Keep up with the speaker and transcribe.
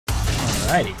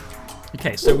Alrighty.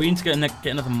 Okay, so we need to get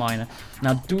another miner.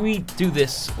 Now, do we do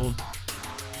this or...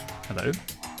 Hello?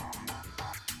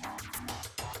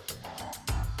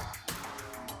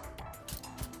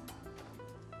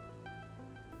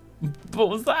 What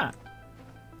was that?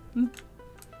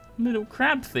 Little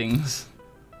crab things.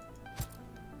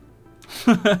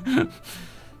 Do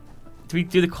we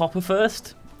do the copper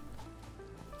first?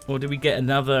 Or do we get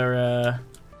another...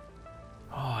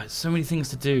 Oh, it's so many things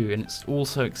to do, and it's all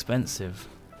so expensive.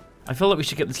 I feel like we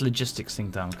should get this logistics thing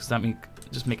done, because that would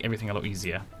just make everything a lot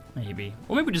easier. Maybe.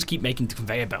 Or maybe we just keep making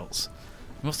conveyor belts.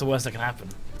 What's the worst that can happen?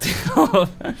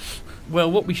 Well,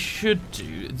 what we should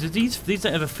do... These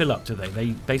don't ever fill up, do they? They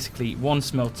basically... One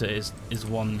smelter is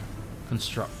one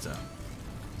constructor.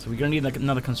 So we're going to need like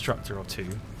another constructor or two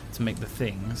to make the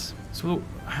things. So we'll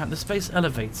have the space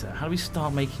elevator. How do we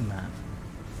start making that?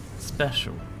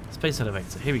 Special. Space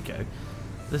elevator. Here we go.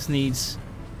 This needs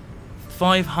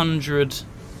 500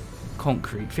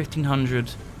 concrete,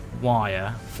 1500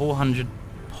 wire, 400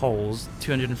 poles,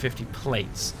 250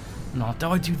 plates. Now, do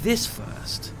I do this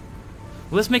first?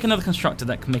 Well, let's make another constructor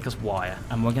that can make us wire,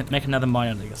 and we're going to make another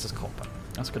miner that gets us copper.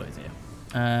 That's a good idea.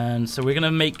 And so we're going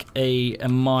to make a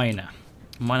miner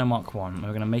Mark 1. We're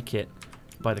going to make it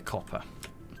by the copper.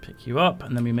 Pick you up,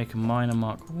 and then we make a miner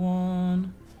Mark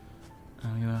 1.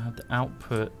 And we're going to have the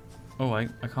output. Oh, I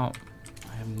can't.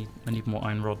 I need more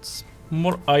iron rods.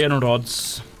 More iron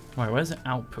rods. Right, where's the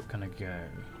output going to go?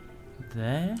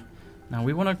 There. Now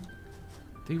we want to...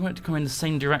 Do we want it to come in the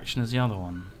same direction as the other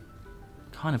one?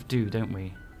 Kind of do, don't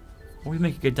we? Or we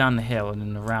make it go down the hill and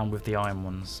then around with the iron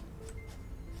ones.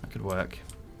 That could work.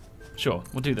 Sure,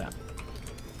 we'll do that.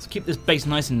 Let's keep this base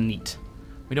nice and neat.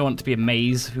 We don't want it to be a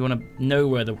maze. We want to know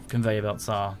where the conveyor belts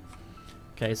are.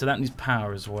 Okay, so that needs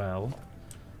power as well.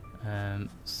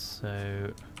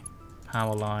 So...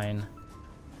 Power line.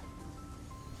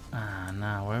 Ah,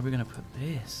 now where are we going to put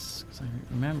this? Because I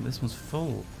remember this one's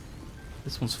full.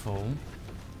 This one's full.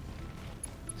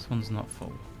 This one's not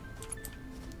full.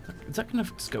 Is that going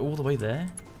to go all the way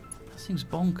there? That seems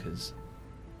bonkers.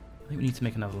 I think we need to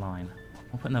make another line.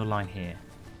 I'll put another line here.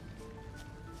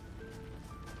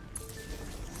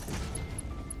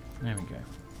 There we go.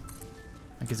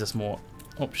 That gives us more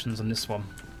options on this one.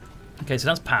 Okay, so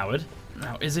that's powered.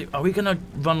 Now, are we going to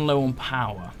run low on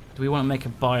power? Do we want to make a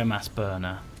biomass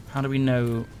burner? How do we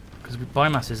know? Because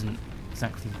biomass isn't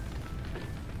exactly...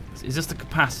 Is this the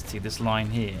capacity, this line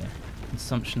here?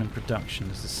 Consumption and production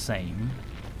is the same.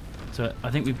 So I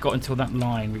think we've got until that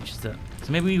line reaches that.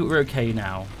 So maybe we're okay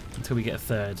now until we get a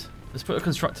third. Let's put a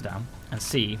constructor down and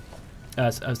see.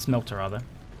 A smelter, rather.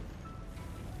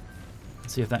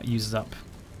 See if that uses up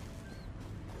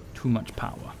too much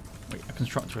power. Wait, a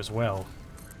constructor as well.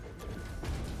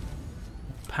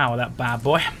 Power that bad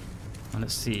boy. And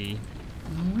let's see.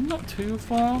 We're not too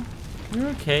far. We're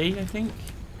okay, I think.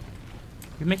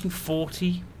 We're making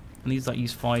 40, and these like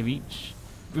use 5 each.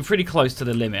 We're pretty close to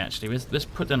the limit, actually. Let's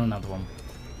put down another one.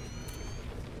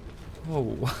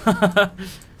 Whoa,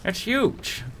 that's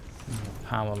huge.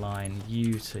 Power line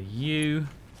U to U.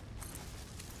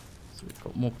 So we've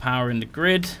got more power in the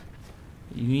grid.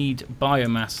 You need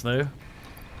biomass though.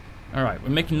 All right, we're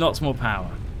making lots more power.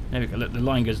 There we go. Look, the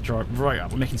line goes right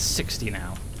up. We're making 60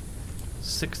 now.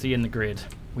 60 in the grid.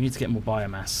 We need to get more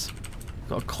biomass.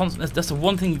 Got a constant. That's the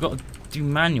one thing you've got to do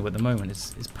manual at the moment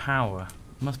is power.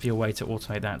 There must be a way to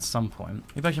automate that at some point.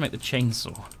 Maybe I should make the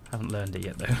chainsaw. Haven't learned it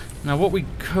yet though. Now what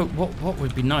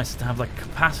would be nice is to have like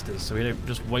capacitors so we don't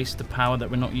just waste the power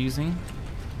that we're not using.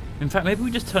 In fact, maybe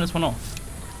we just turn this one off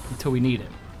until we need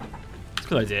it. It's a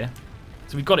good idea.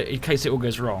 So we've got it in case it all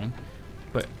goes wrong.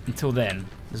 But until then,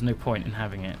 there's no point in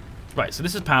having it. Right, so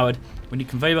this is powered. We need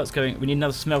conveyor belts going. We need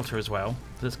another smelter as well.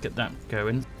 So let's get that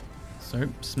going. So,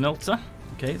 smelter.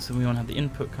 Okay, so we want to have the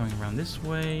input coming around this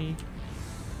way. And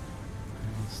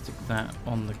we'll stick that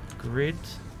on the grid.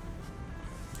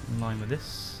 In line with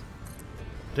this.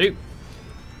 Do.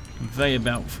 Conveyor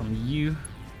belt from you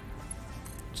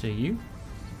to you.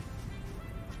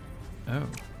 Oh.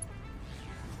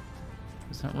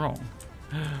 Is that wrong?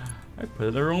 I put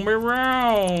it the wrong way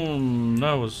around.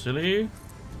 That was silly.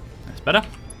 That's better.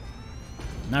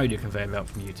 Now we do conveyor belt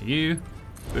from you to you.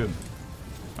 Boom.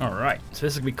 Alright, so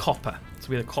this will be copper. So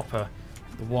we have the copper,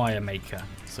 the wire maker.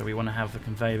 So we want to have the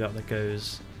conveyor belt that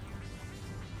goes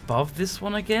above this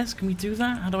one, I guess. Can we do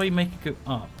that? How do I make it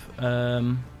go up?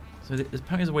 So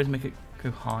there's a way to make it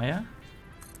go higher.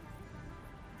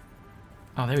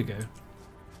 Oh, there we go.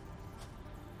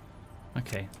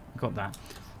 Okay, got that.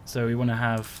 So we want to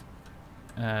have,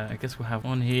 I guess we'll have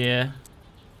one here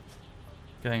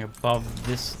going above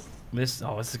this.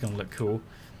 Oh, this is going to look cool.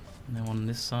 And then one on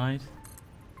this side.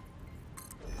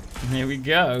 There we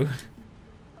go.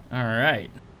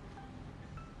 Alright.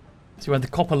 So we had the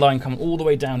copper line coming all the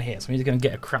way down here. So we need to go and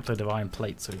get a crap load of iron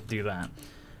plates so we can do that.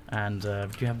 And do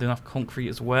you have enough concrete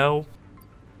as well?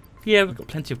 Yeah, we've got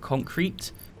plenty of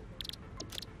concrete.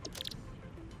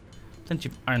 Plenty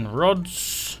of iron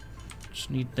rods. Just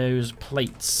need those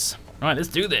plates. Right, let's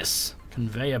do this.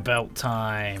 Conveyor belt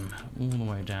time. All the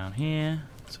way down here.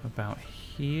 So about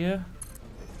here.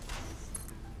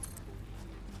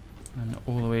 And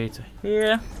all the way to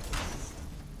here.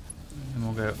 And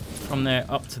we'll go from there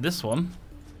up to this one.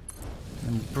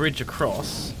 And bridge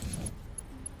across.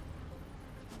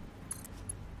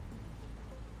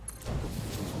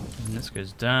 And this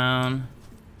goes down.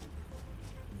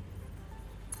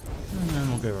 And then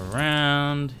we'll go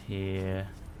around here.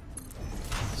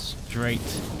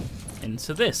 Straight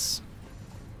into this.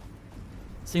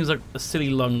 Seems like a silly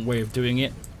long way of doing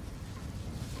it.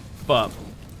 But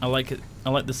I like it. I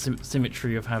like the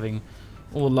symmetry of having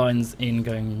all the lines in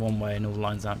going one way and all the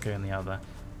lines out going the other.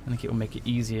 I think it will make it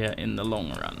easier in the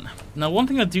long run. Now, one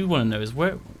thing I do want to know is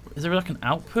where is there like an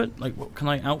output? Like, what can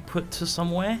I output to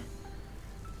somewhere?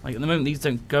 Like at the moment, these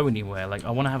don't go anywhere. Like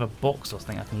I want to have a box or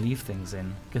something I can leave things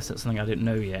in. Guess that's something I didn't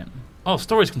know yet. Oh,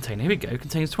 storage container. Here we go.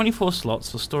 Contains 24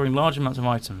 slots for storing large amounts of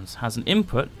items. Has an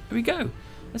input. Here we go.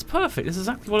 It's perfect. This is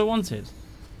exactly what I wanted.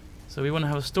 So we want to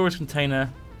have a storage container.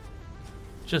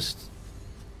 Just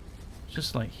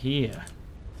like here.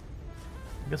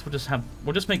 I guess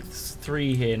we'll just make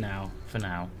 3 here now, for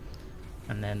now.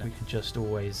 And then we can just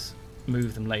always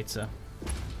move them later.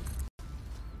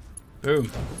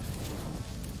 Boom.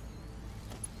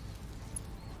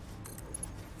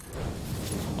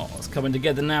 Oh, it's coming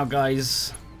together now,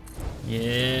 guys.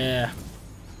 Yeah.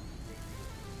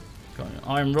 Got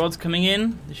iron rods coming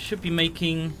in. This should be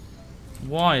making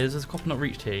wires. Has copper not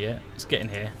reached here yet? It's getting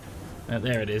here.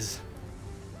 There it is.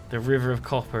 The river of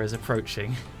copper is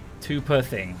approaching. 2 per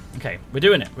thing. Okay, we're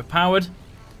doing it. We're powered.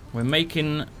 We're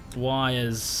making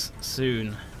wires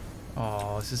soon.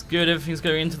 Oh, this is good. Everything's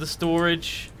going into the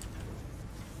storage.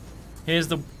 Here's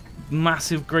the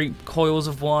massive, great coils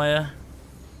of wire.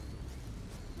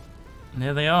 And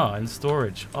there they are in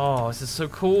storage. Oh, this is so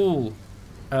cool.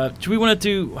 Do we want to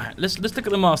do... Let's look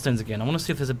at the milestones again. I want to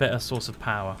see if there's a better source of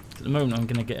power. At the moment, I'm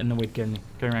going to get annoyed going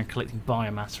around collecting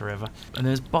biomass forever. And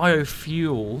there's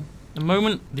biofuel. At the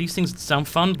moment, these things sound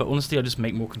fun, but honestly, I just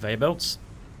make more conveyor belts.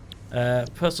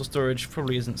 Personal storage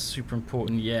probably isn't super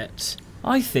important yet.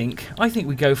 I think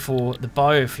we go for the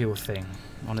biofuel thing,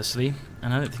 honestly.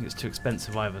 And I don't think it's too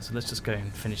expensive either, so let's just go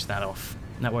and finish that off.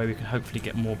 And that way we can hopefully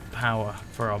get more power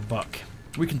for our buck.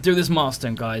 We can do this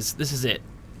milestone, guys. This is it.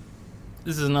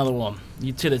 This is another one.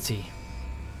 Utility.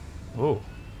 Whoa.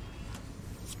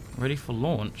 Ready for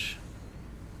launch.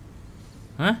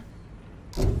 Huh?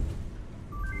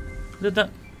 Did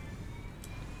that...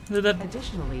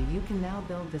 Additionally, you can now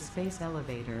build the space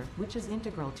elevator, which is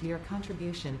integral to your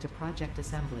contribution to project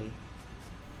assembly.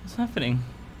 What's happening?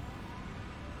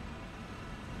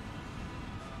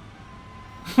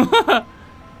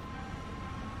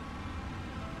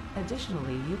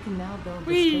 Additionally, you can now build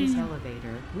the space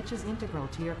elevator, which is integral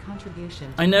to your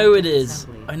contribution to I know it project is.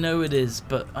 assembly. I know it is,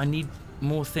 but I need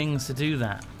more things to do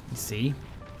that. You see?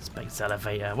 Space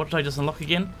elevator. What did I just unlock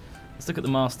again? Let's look at the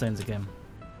milestones again.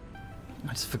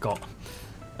 I just forgot.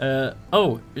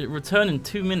 Oh, it return in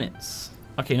 2 minutes.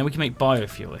 Okay, now we can make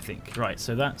biofuel, I think. Right,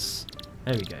 so that's...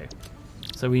 There we go.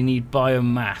 So we need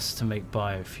biomass to make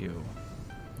biofuel.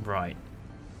 Right.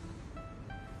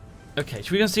 Okay,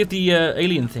 should we go and see if the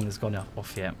alien thing has gone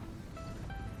off yet?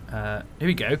 Here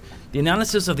we go. The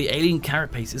analysis of the alien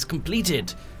carapace is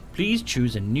completed. Please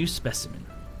choose a new specimen.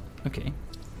 Okay.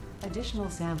 Additional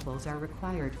samples are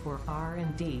required for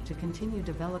R&D to continue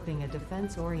developing a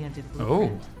defense-oriented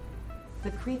blueprint. Oh.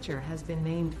 The creature has been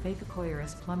named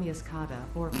Phacocoirus plumiuscata,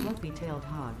 or fluffy-tailed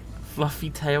hog.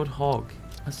 Fluffy-tailed hog.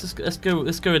 Let's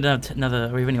go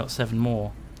another. We've only got 7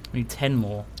 more. We need 10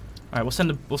 more. All right,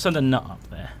 we'll send a nut up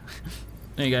there.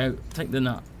 There you go. Take the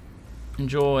nut.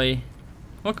 Enjoy.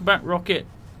 Welcome back, Rocket.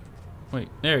 Wait,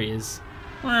 there he is.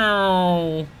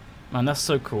 Wow. Man, that's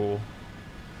so cool.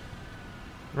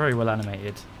 Very well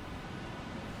animated.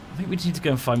 I think we just need to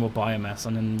go and find more biomass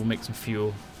and then we'll make some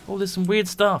fuel. Oh, there's some weird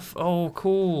stuff. Oh,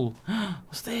 cool.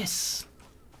 What's this?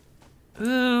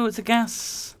 Ooh, it's a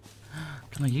gas.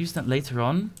 Can I use that later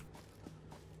on?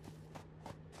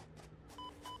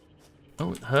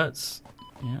 Oh, it hurts.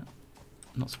 Yeah,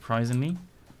 not surprisingly.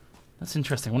 That's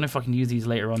interesting. I wonder if I can use these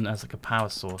later on as like a power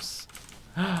source.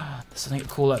 There's something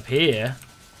cool up here.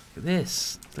 Look at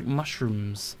this. It's like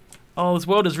mushrooms. Oh, this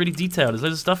world is really detailed. There's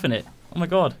loads of stuff in it. Oh my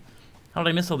god. How did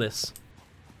I miss all this?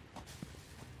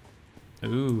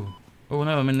 Ooh. Oh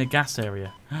no, I'm in the gas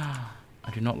area.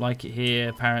 I do not like it here,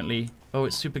 apparently. Oh,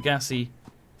 it's super gassy.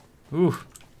 Ooh.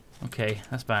 Okay,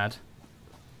 that's bad.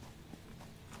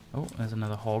 Oh, there's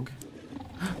another hog.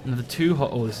 Another 2 hog.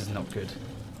 Oh, this is not good.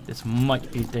 This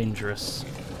might be dangerous.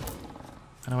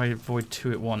 How do I avoid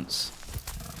 2 at once?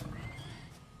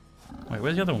 Wait,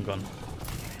 where's the other one gone?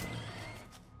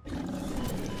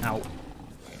 Ow.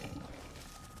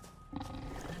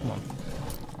 Come on.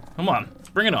 Come on.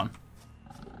 Bring it on.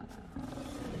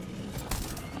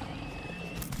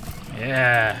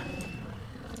 Yeah.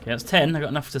 Okay, that's 10. I got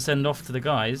enough to send off to the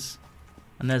guys.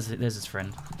 And there's his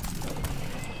friend.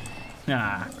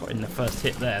 Ah, got in the first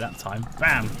hit there that time.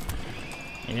 Bam.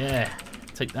 Yeah.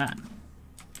 Take that.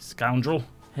 Scoundrel.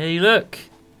 Hey, look.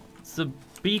 It's a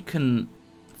beacon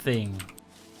thing.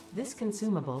 This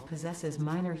consumable possesses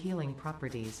minor healing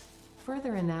properties.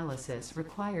 Further analysis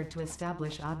required to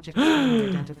establish object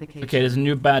identification. Okay, there's a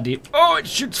new baddie. Oh, it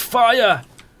shoots fire!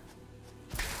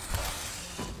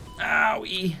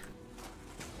 Owie.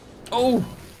 Oh!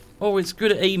 Oh, it's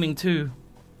good at aiming too.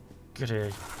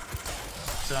 Goody.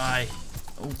 Die.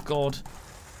 Oh, God.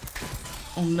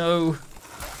 Oh, no.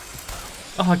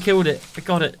 Oh, I killed it. I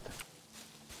got it.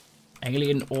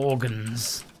 Alien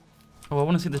organs. Oh, I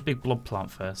want to see this big blob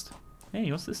plant first. Hey,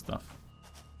 what's this stuff?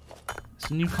 It's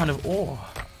a new kind of ore.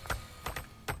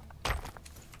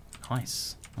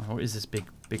 Nice. Oh, what is this big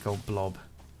old blob?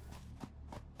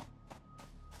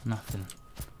 Nothing.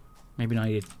 Maybe I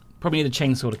need, probably need a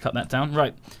chainsaw to cut that down.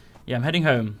 Right. Yeah, I'm heading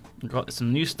home. I've got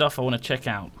some new stuff I want to check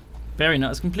out. Berry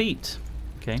nut is complete.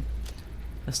 Okay.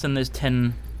 Let's send those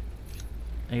 10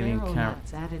 alien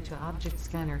nuts added to object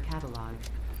scanner catalog.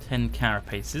 10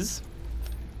 carapaces.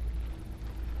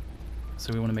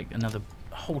 So we want to make another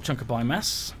whole chunk of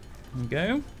biomass. There we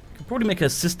go. We could probably make a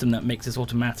system that makes this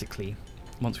automatically.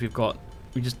 Once we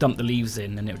just dump the leaves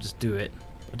in and it'll just do it.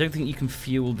 I don't think you can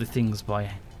fuel the things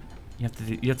by. You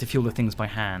have to fuel the things by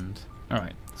hand. All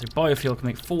right. So biofuel can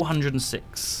make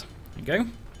 406. There you go.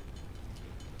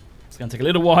 It's going to take a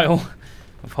little while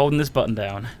of holding this button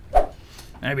down.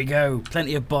 There we go.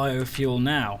 Plenty of biofuel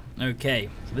now. Okay.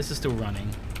 So this is still running.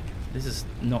 This is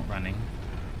not running.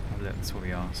 Oh, look, that's where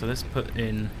we are. So let's put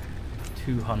in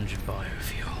 200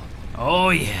 biofuel. Oh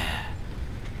yeah.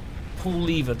 Pull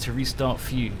lever to restart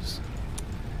fuse.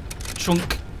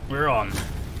 Chunk. We're on.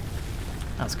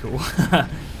 That's cool.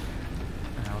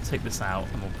 I'll take this out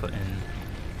and we'll put in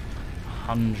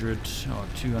 100 or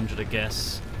 200, I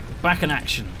guess. Back in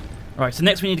action. Alright, so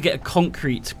next we need to get a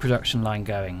concrete production line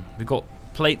going. We've got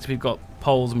plates, we've got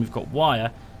poles, and we've got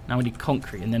wire. Now we need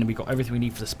concrete, and then we've got everything we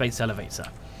need for the space elevator.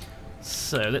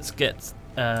 So let's get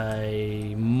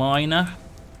a miner.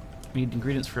 We need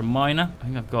ingredients for a miner. I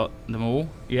think I've got them all.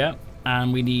 Yeah.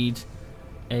 And we need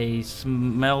a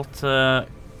smelter.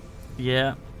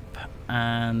 Yeah.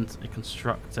 And a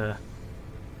constructor.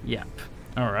 Yep.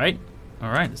 Alright.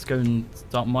 Alright, let's go and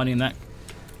start mining that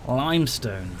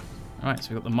limestone. Alright, so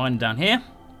we've got the mine down here.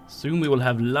 Soon we will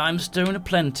have limestone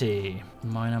aplenty.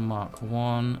 Miner mark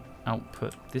 1.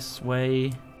 Output this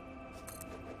way.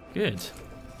 Good.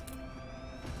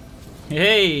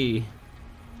 Hey!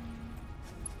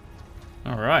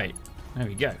 Alright. There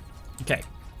we go. Okay.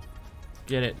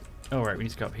 Get it. Alright, we need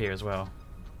to go up here as well.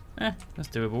 That's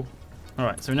doable.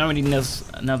 Alright, so now we need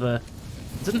another...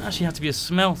 It doesn't actually have to be a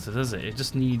smelter, does it? It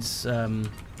just needs... doesn't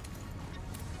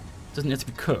have to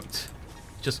be cooked.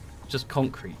 Just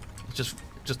concrete. It just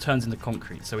turns into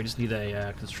concrete, so we just need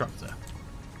a constructor.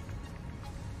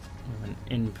 With an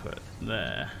input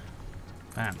there.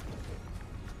 Bam.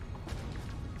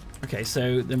 Okay,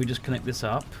 so then we just connect this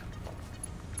up.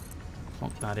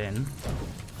 Lock that in.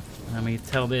 And we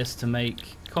tell this to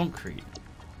make concrete.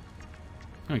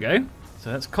 There we go.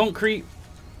 So that's concrete,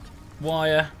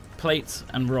 wire, plates,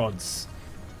 and rods.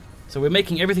 So we're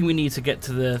making everything we need to get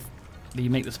to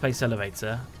make the space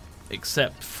elevator,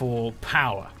 except for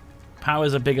power. Power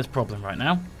is our biggest problem right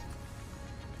now.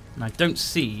 And I don't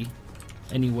see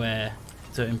anywhere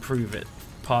to improve it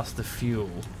past the fuel.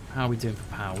 How are we doing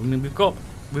for power? I mean, we've got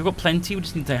plenty, we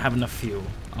just need to have enough fuel.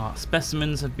 Our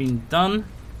specimens have been done.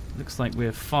 Looks like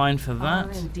we're fine for that.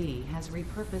 R&D has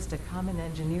repurposed a common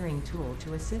engineering tool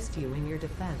to assist you in your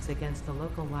defense against the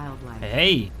local wildlife.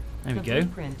 Hey, there we go. The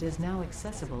blueprint is now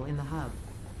accessible in the hub.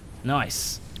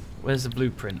 Nice. Where's the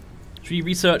blueprint? Should we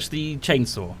research the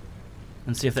chainsaw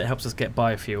and see if that helps us get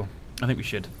biofuel? I think we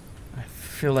should. I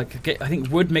feel like I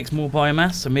think wood makes more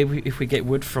biomass, so maybe if we get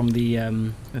wood from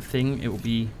the thing, it will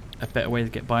be a better way to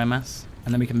get biomass,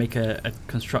 and then we can make a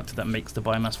constructor that makes the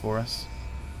biomass for us.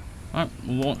 Alright,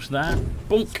 we'll launch that.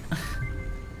 Bonk!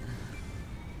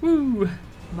 Woo!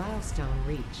 Milestone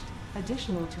reached.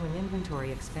 Additional to an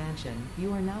inventory expansion,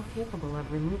 you are now capable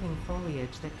of removing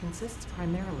foliage that consists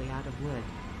primarily out of wood.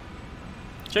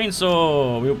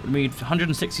 Chainsaw! We need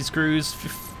 160 screws,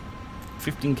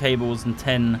 15 cables, and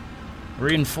 10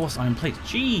 reinforced iron plates.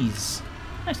 Jeez!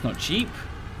 That's not cheap.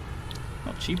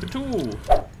 Not cheap at all.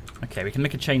 Okay, we can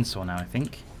make a chainsaw now, I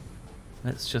think.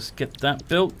 Let's just get that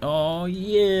built. Oh,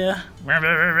 yeah!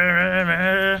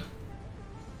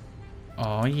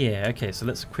 Oh, yeah. Okay, so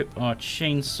let's equip our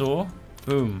chainsaw.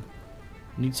 Boom.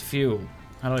 Needs fuel.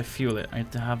 How do I fuel it? I have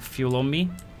to have fuel on me.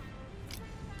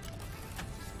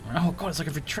 Oh, God, it's like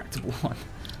a retractable one.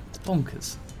 It's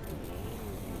bonkers.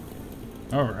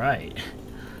 Alright.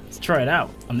 Let's try it out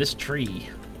on this tree.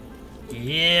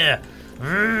 Yeah!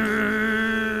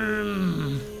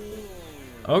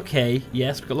 Okay,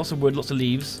 yes, we've got lots of wood, lots of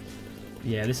leaves.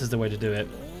 Yeah, this is the way to do it.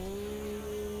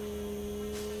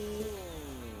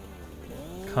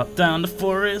 Cut down the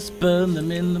forest, burn them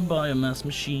in the biomass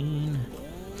machine.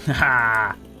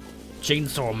 Haha!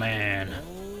 Chainsaw man.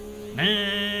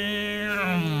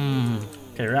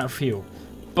 Okay, we're out of fuel.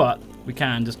 But we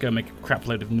can just go make a crap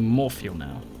load of more fuel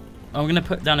now. I'm going to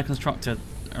put down a constructor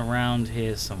around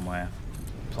here somewhere.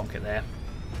 Plonk it there.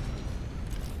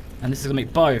 And this is going to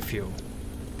make biofuel.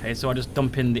 Okay, so I just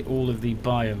dump in all of the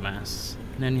biomass.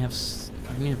 And then you have,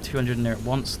 I only have 200 in there at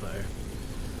once though.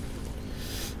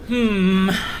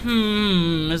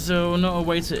 Is there not a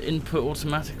way to input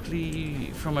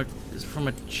automatically from a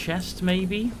chest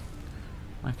maybe?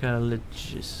 Like a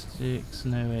logistics,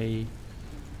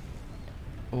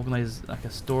 organize like a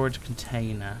storage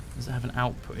container. Does it have an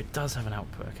output? It does have an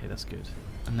output. Okay, that's good.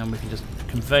 And then we can just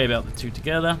conveyor belt the two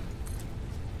together.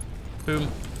 Boom.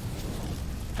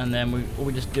 And then all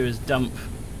we just do is dump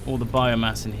all the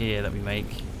biomass in here that we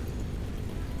make.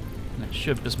 And it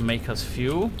should just make us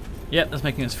fuel. Yep, that's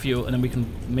making us fuel. And then we can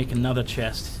make another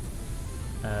chest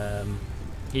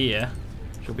here.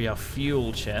 Which will be our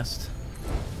fuel chest.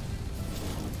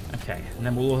 Okay, and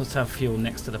then we'll also have fuel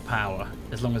next to the power,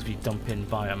 as long as we dump in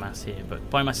biomass here. But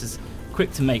biomass is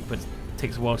quick to make, but it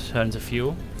takes a while to turn to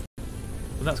fuel.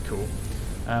 Well, that's cool.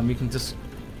 We can just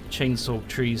chainsaw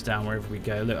trees down wherever we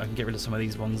go. Look, I can get rid of some of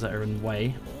these ones that are in the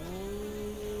way.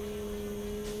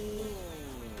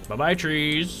 Bye-bye,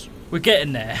 trees. We're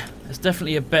getting there. There's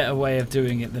definitely a better way of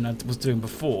doing it than I was doing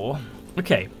before.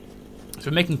 Okay, so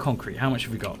we're making concrete. How much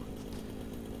have we got?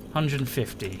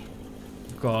 150.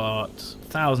 Got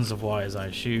thousands of wires, I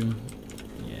assume.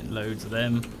 Yeah, loads of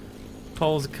them.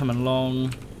 Poles are coming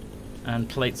along, and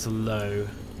plates are low.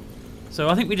 So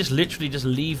I think we just literally just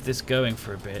leave this going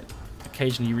for a bit.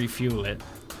 Occasionally refuel it,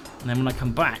 and then when I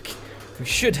come back, we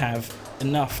should have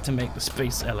enough to make the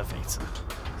space elevator.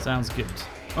 Sounds good.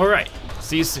 All right,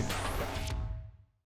 see you soon.